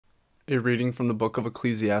A reading from the book of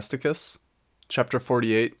Ecclesiasticus, chapter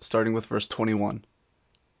 48, starting with verse 21.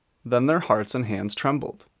 Then their hearts and hands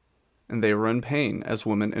trembled, and they were in pain as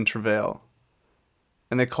women in travail.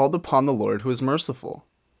 And they called upon the Lord who is merciful,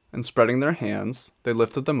 and spreading their hands, they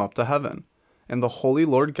lifted them up to heaven, and the holy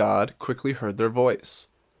Lord God quickly heard their voice.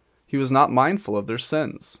 He was not mindful of their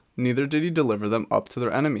sins, neither did he deliver them up to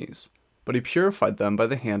their enemies, but he purified them by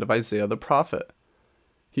the hand of Isaias the prophet.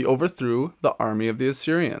 He overthrew the army of the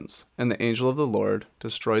Assyrians, and the angel of the Lord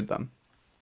destroyed them.